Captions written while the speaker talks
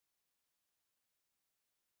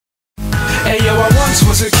Once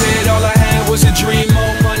was a kid, all I had was a dream.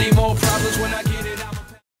 More money, more problems. When I get it, I'ma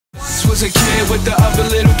pay. Once was a kid with the other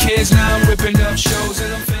little kids. Now I'm ripping up shows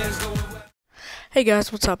and I'm fans going. Hey guys,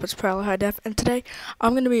 what's up? It's ProwlerHiDef, and today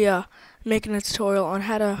I'm going to be making a tutorial on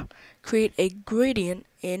how to create a gradient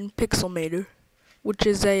in Pixelmator, which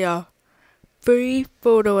is a free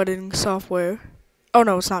photo editing software. Oh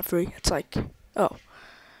no, it's not free. It's like,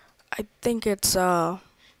 I think it's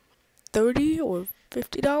 $30 or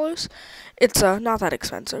 $50. It's not that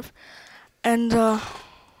expensive. And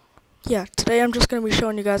yeah, today I'm just going to be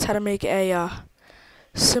showing you guys how to make a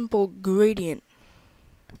simple gradient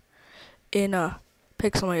in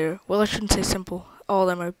Pixelmator. Well, I shouldn't say simple. All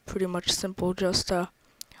of them are pretty much simple. Just I'm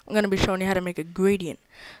gonna be showing you how to make a gradient.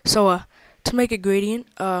 So to make a gradient,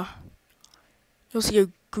 you'll see your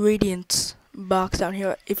gradients box down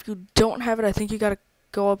here. If you don't have it, I think you gotta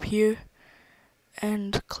go up here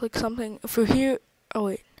and click something. For here, oh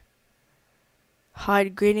wait,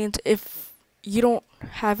 hide gradients. If you don't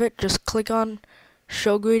have it, just click on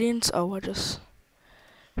show gradients. Oh, I just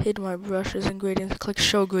hid my brushes and gradients. Click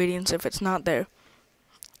show gradients if it's not there.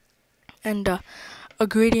 And a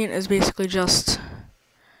gradient is basically just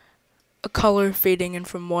a color fading in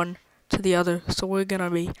from one to the other. So we're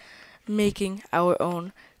gonna be making our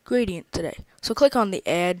own gradient today. So click on the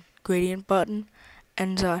add gradient button,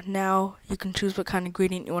 and now you can choose what kind of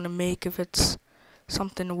gradient you want to make. If it's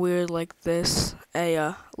something weird like this,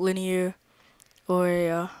 a linear, or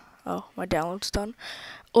a oh, my download's done,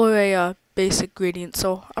 or a basic gradient.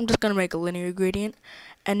 So I'm just gonna make a linear gradient,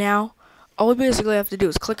 and now all we basically have to do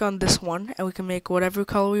is click on this one, and we can make whatever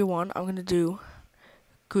color we want. I'm gonna do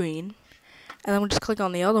green, and then we'll just click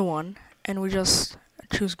on the other one, and we just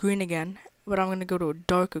choose green again, but I'm gonna go to a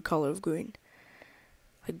darker color of green,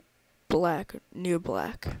 like black, or near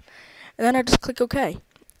black, and then I just click OK.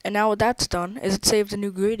 And now what that's done is it saves a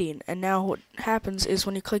new gradient, and now what happens is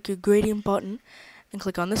when you click your gradient button and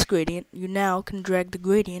click on this gradient, you now can drag the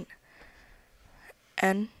gradient,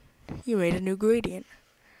 and you made a new gradient.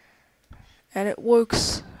 And it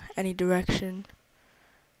works any direction.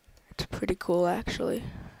 It's pretty cool, actually.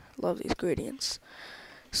 Love these gradients.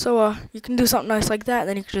 So you can do something nice like that, and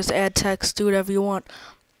then you can just add text, do whatever you want.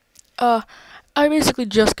 I basically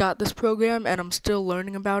just got this program, and I'm still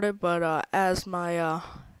learning about it, but as my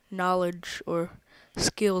knowledge or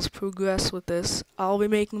skills progress with this, I'll be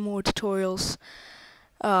making more tutorials.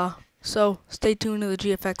 So stay tuned to the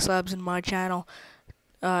GFX Labs in my channel,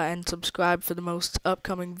 and subscribe for the most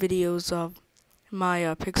upcoming videos of my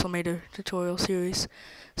Pixelmator tutorial series.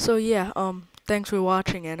 So yeah, thanks for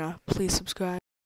watching, and please subscribe.